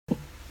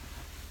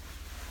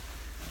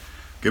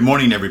Good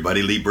morning,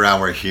 everybody. Lee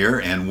Brower here,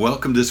 and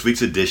welcome to this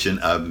week's edition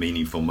of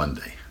Meaningful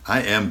Monday.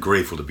 I am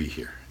grateful to be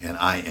here, and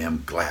I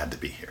am glad to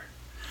be here.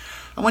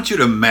 I want you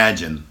to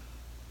imagine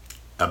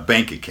a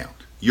bank account,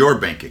 your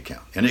bank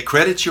account, and it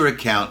credits your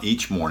account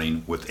each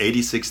morning with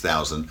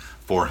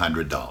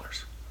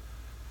 $86,400.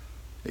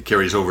 It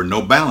carries over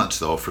no balance,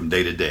 though, from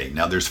day to day.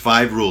 Now, there's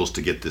 5 rules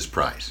to get this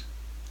prize.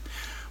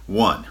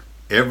 1,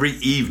 every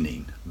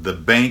evening, the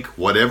bank,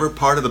 whatever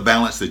part of the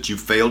balance that you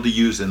failed to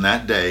use in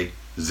that day,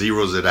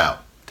 zeroes it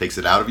out. Takes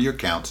it out of your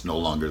account, it's no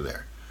longer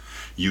there.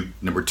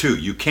 Number 2,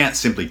 you can't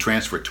simply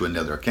transfer it to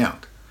another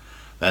account.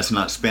 That's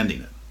not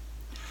spending it.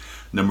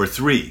 Number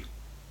 3,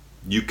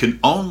 you can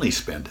only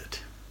spend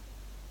it.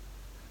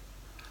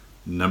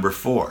 Number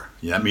 4,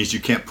 that means you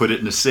can't put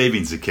it in a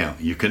savings account.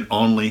 You can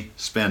only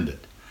spend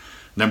it.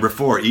 Number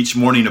 4, each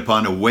morning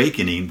upon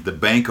awakening, the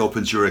bank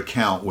opens your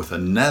account with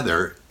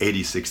another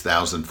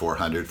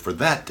 $86,400 for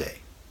that day.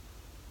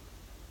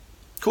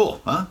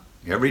 Cool, huh?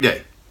 Every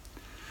day.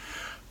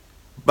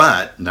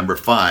 But, number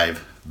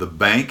 5, the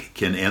bank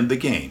can end the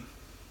game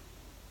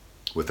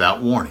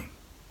without warning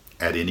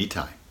at any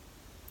time.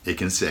 It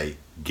can say,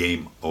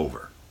 game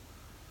over.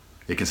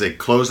 It can say,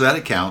 close that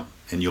account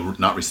and you'll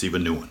not receive a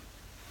new one.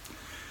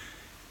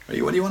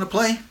 What do you want to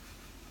play?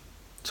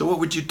 So what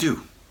would you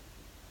do?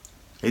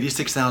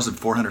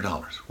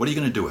 $86,400. What are you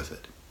going to do with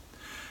it?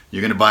 You're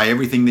going to buy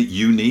everything that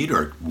you need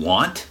or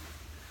want?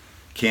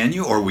 Can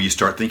you? Or will you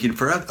start thinking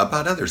about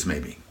others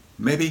maybe?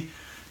 Maybe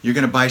you're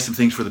going to buy some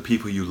things for the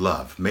people you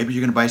love. Maybe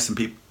you're going to buy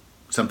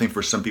something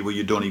for some people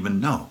you don't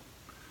even know.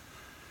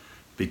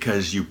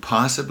 Because you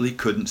possibly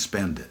couldn't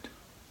spend it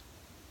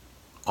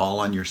all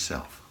on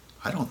yourself.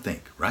 I don't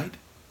think, right?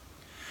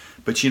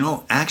 But you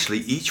know,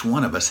 actually each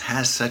one of us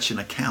has such an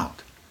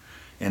account.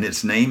 And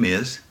its name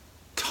is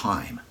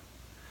time.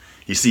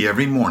 You see,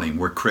 every morning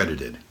we're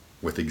credited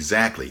with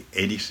exactly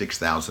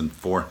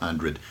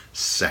 86,400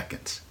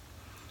 seconds.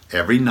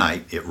 Every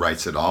night, it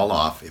writes it all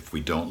off if we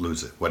don't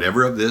lose it.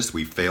 Whatever of this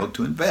we failed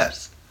to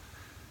invest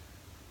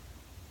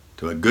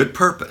to a good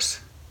purpose,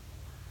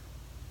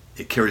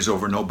 it carries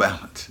over no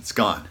balance. It's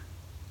gone.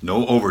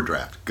 No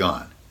overdraft,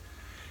 gone.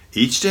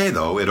 Each day,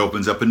 though, it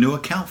opens up a new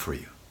account for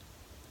you.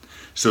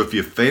 So if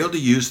you fail to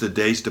use the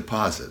day's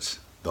deposits,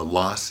 the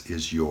loss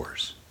is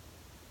yours.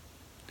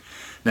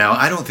 Now,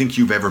 I don't think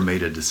you've ever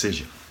made a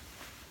decision,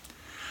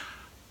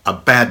 a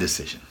bad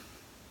decision.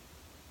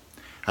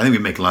 I think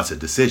we make lots of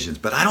decisions,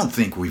 but I don't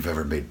think we've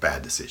ever made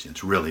bad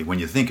decisions, really, when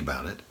you think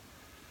about it.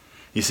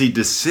 You see,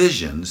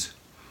 decisions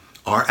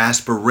are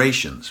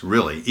aspirations,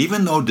 really.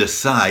 Even though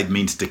decide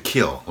means to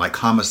kill, like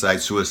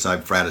homicide,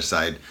 suicide,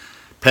 fratricide,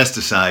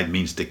 pesticide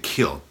means to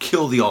kill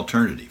the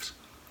alternatives.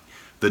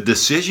 The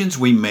decisions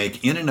we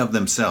make in and of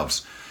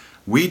themselves,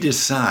 we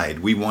decide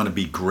we want to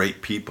be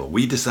great people.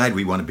 We decide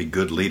we want to be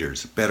good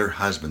leaders, better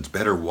husbands,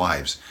 better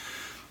wives.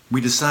 We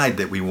decide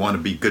that we want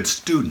to be good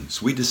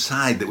students. We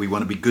decide that we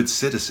want to be good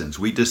citizens.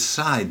 We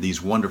decide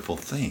these wonderful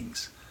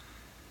things.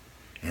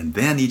 And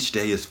then each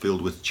day is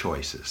filled with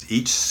choices.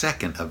 Each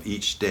second of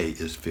each day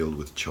is filled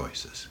with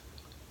choices.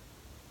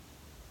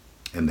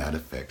 And that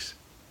affects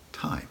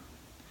time.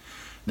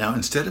 Now,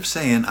 instead of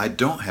saying, I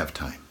don't have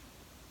time,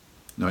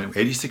 no,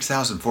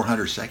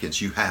 86,400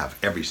 seconds you have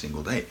every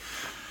single day.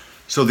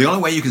 So the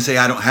only way you can say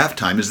I don't have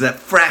time is that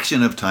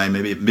fraction of time,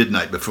 maybe at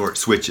midnight before it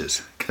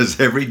switches, because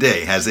every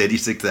day has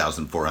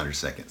 86,400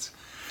 seconds.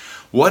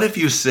 What if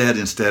you said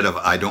instead of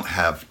I don't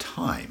have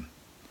time,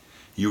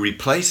 you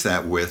replace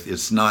that with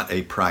it's not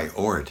a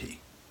priority?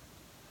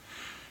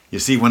 You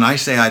see, when I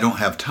say I don't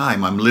have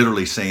time, I'm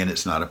literally saying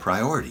it's not a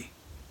priority.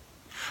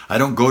 I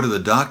don't go to the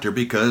doctor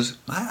because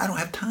I don't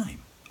have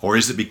time. Or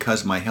is it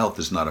because my health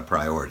is not a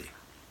priority?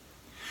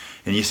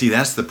 And you see,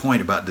 that's the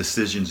point about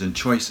decisions and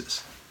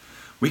choices.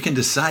 We can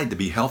decide to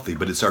be healthy,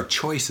 but it's our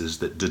choices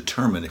that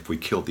determine if we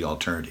kill the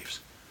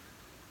alternatives.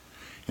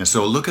 And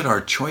so look at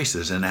our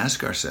choices and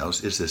ask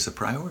ourselves, is this a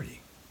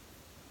priority?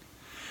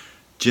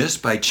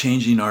 Just by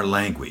changing our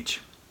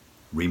language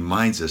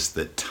reminds us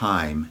that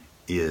time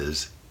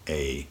is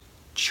a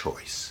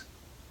choice.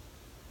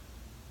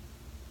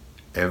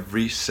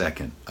 Every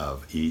second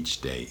of each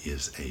day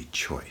is a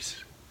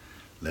choice.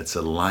 Let's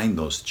align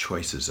those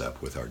choices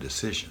up with our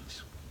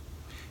decisions.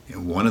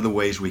 And one of the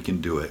ways we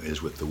can do it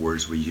is with the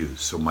words we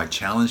use. So my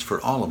challenge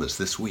for all of us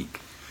this week,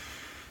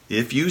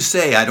 if you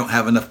say I don't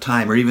have enough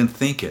time or even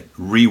think it,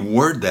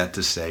 reword that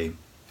to say,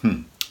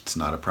 it's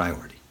not a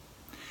priority.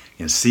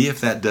 And see if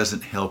that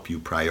doesn't help you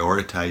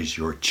prioritize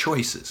your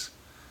choices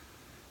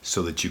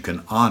so that you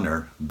can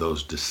honor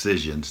those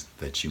decisions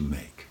that you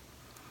make.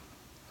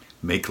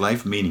 Make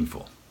life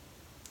meaningful.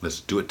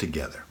 Let's do it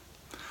together.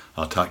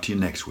 I'll talk to you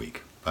next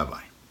week.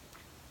 Bye-bye.